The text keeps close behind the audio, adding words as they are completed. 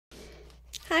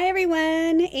Hi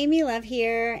everyone, Amy Love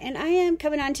here, and I am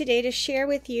coming on today to share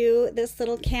with you this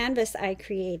little canvas I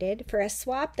created for a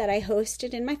swap that I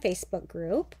hosted in my Facebook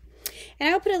group. And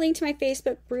I'll put a link to my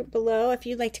Facebook group below if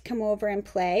you'd like to come over and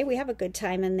play. We have a good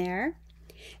time in there.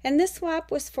 And this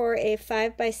swap was for a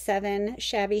 5x7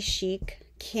 Shabby Chic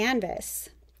canvas.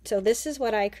 So this is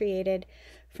what I created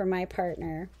for my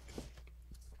partner.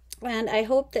 And I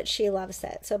hope that she loves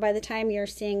it. So by the time you're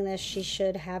seeing this, she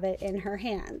should have it in her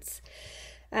hands.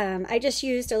 I just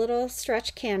used a little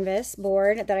stretch canvas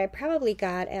board that I probably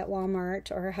got at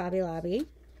Walmart or Hobby Lobby.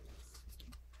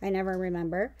 I never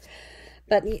remember.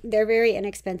 But they're very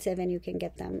inexpensive and you can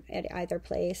get them at either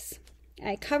place.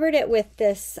 I covered it with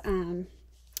this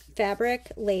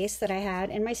fabric lace that I had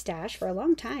in my stash for a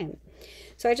long time.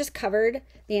 So I just covered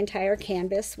the entire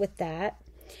canvas with that.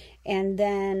 And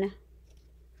then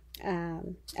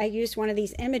I used one of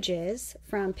these images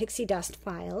from Pixie Dust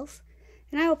Files.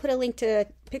 And I will put a link to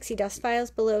Pixie Dust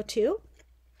Files below too,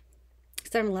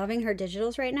 because I'm loving her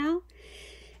digitals right now.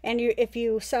 And if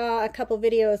you saw a couple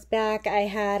videos back, I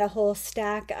had a whole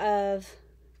stack of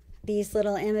these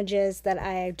little images that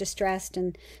I distressed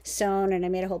and sewn, and I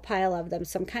made a whole pile of them.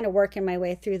 So I'm kind of working my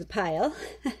way through the pile.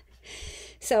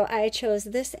 So I chose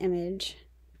this image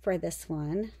for this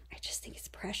one. I just think it's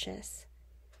precious.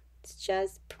 It's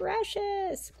just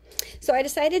precious. So I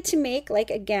decided to make like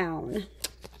a gown.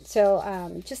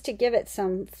 So just to give it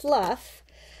some fluff,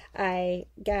 I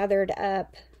gathered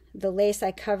up the lace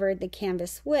I covered the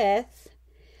canvas with.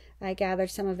 I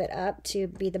gathered some of it up to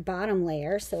be the bottom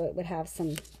layer so it would have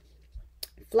some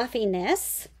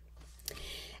fluffiness.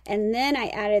 And then I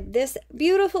added this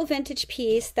beautiful vintage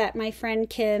piece that my friend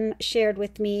Kim shared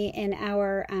with me in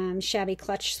our shabby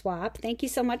clutch swap. Thank you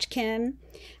so much, Kim.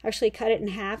 I actually cut it in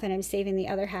half and I'm saving the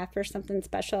other half for something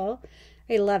special.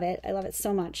 I love it. I love it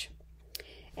so much.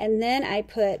 And then I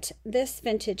put this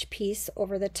vintage piece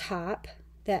over the top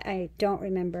that I don't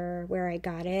remember where I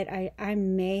got it. I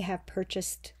may have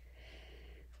purchased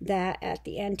that at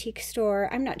the antique store.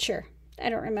 I'm not sure. I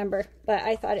don't remember. But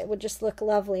I thought it would just look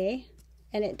lovely.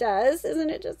 And it does. Isn't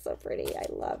it just so pretty? I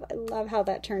love how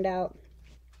that turned out.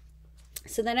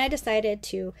 So then I decided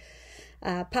to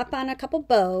pop on a couple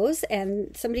bows.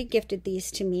 And somebody gifted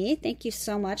these to me. Thank you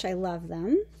so much. I love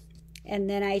them. And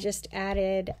then I just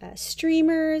added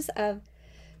streamers of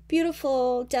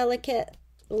beautiful, delicate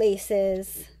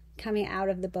laces coming out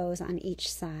of the bows on each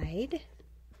side,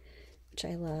 which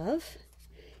I love.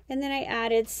 And then I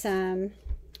added some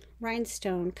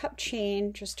rhinestone cup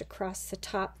chain just across the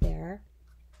top there.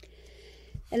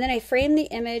 And then I framed the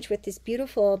image with this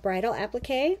beautiful bridal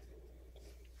applique.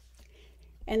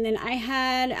 And then I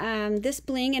had this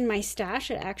bling in my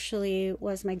stash. It actually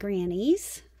was my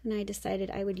granny's. And I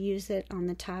decided I would use it on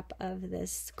the top of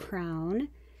this crown.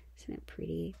 Isn't it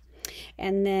pretty?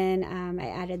 And then I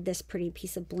added this pretty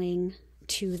piece of bling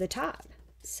to the top.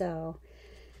 So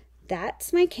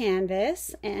that's my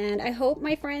canvas. And I hope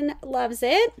my friend loves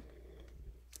it.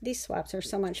 These swaps are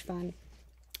so much fun.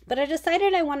 But I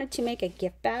decided I wanted to make a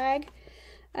gift bag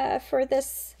for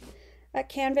this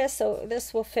canvas. So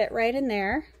this will fit right in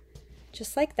there,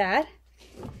 just like that.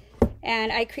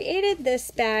 And I created this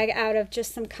bag out of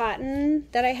just some cotton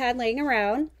that I had laying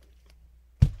around.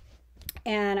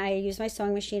 And I used my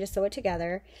sewing machine to sew it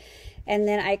together. And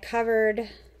then I covered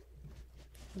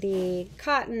the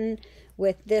cotton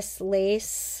with this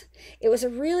lace. It was a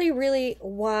really, really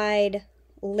wide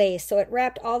lace. So it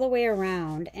wrapped all the way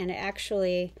around. And it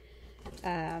actually,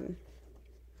 well,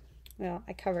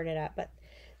 I covered it up. But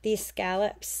these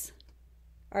scallops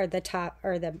are the top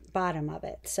or the bottom of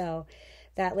it. So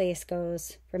that lace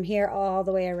goes from here all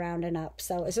the way around and up.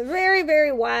 So it's a very,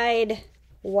 very wide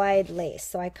lace.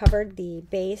 So I covered the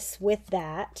base with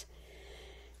that.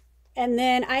 And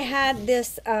then I had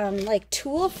this like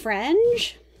tulle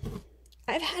fringe.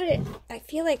 I've had it, I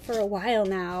feel like for a while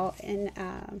now in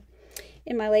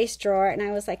my lace drawer. And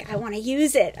I was like, I want to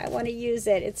use it. I want to use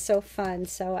it. It's so fun.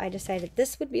 So I decided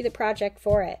this would be the project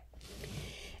for it.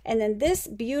 And then this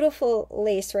beautiful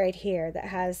lace right here that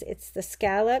has, it's the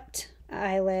scalloped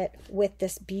eyelet with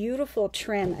this beautiful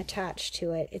trim attached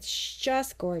to it. It's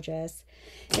just gorgeous.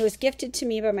 It was gifted to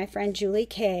me by my friend Julie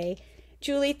Kay.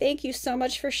 Julie, thank you so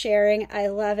much for sharing. I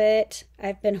love it.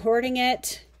 I've been hoarding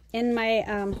it in my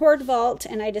hoard vault,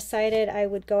 and I decided I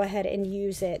would go ahead and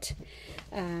use it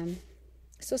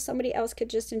so somebody else could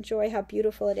just enjoy how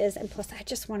beautiful it is. And plus, I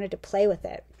just wanted to play with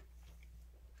it.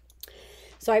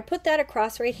 So I put that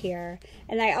across right here,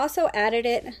 and I also added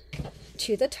it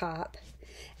to the top.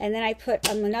 And then I put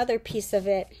another piece of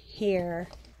it here.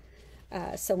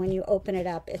 So when you open it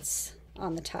up, it's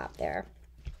on the top there.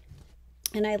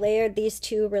 And I layered these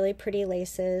two really pretty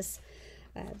laces,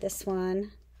 this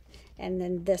one and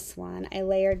then this one. I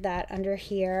layered that under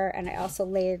here, and I also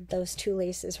layered those two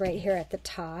laces right here at the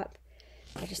top.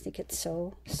 I just think it's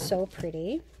so, so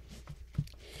pretty.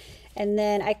 And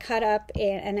then I cut up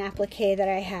an applique that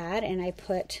I had, and I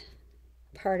put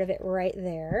part of it right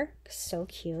there. So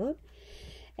cute.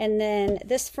 And then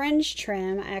this fringe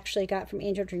trim I actually got from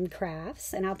Angel Dream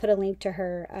Crafts, and I'll put a link to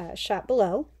her shop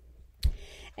below.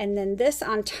 And then this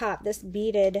on top, this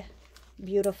beaded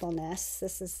beautifulness,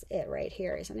 this is it right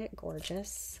here. Isn't it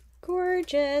gorgeous?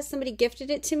 Gorgeous. Somebody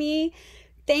gifted it to me.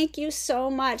 Thank you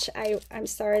so much. I'm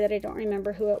sorry that I don't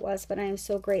remember who it was, but I am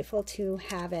so grateful to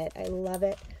have it. I love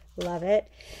it, love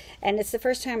it. And it's the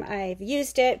first time I've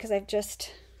used it because I've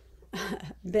just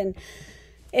been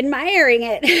admiring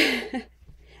it.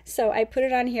 So I put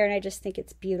it on here, and I just think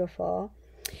it's beautiful.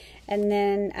 And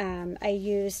then I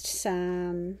used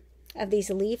some of these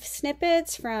leaf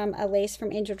snippets from a lace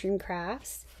from Angel Dream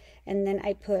Crafts. And then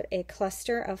I put a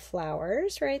cluster of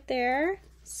flowers right there.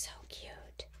 So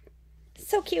cute.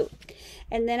 So cute.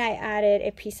 And then I added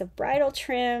a piece of bridal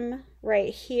trim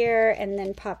right here, and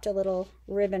then popped a little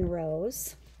ribbon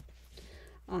rose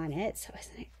on it. So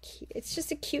isn't it cute? It's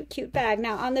just a cute, cute bag.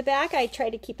 Now on the back, I try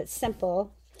to keep it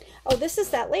simple. Oh, this is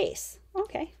that lace.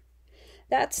 Okay.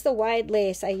 That's the wide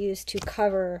lace I used to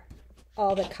cover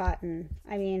all the cotton.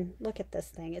 I mean, look at this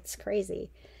thing. It's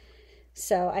crazy.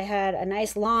 So I had a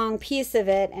nice long piece of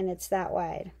it, and it's that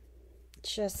wide.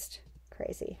 Just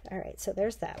crazy. All right, so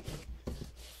there's that.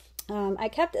 I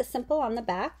kept it simple on the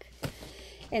back.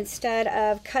 Instead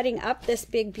of cutting up this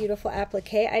big, beautiful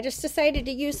applique, I just decided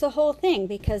to use the whole thing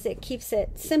because it keeps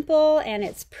it simple, and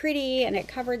it's pretty, and it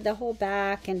covered the whole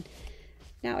back, and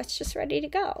now it's just ready to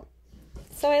go.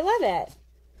 So I love it,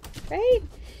 right?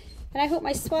 And I hope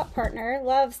my swap partner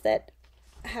loves that,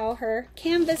 how her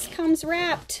canvas comes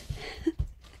wrapped.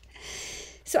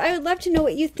 So I would love to know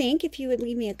what you think. If you would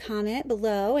leave me a comment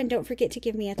below, and don't forget to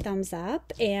give me a thumbs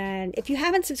up. And if you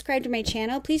haven't subscribed to my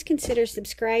channel, please consider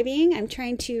subscribing. I'm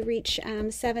trying to reach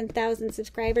 7,000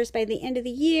 subscribers by the end of the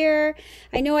year.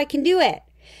 I know I can do it.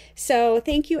 So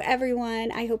thank you,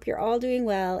 everyone. I hope you're all doing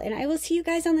well, and I will see you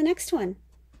guys on the next one.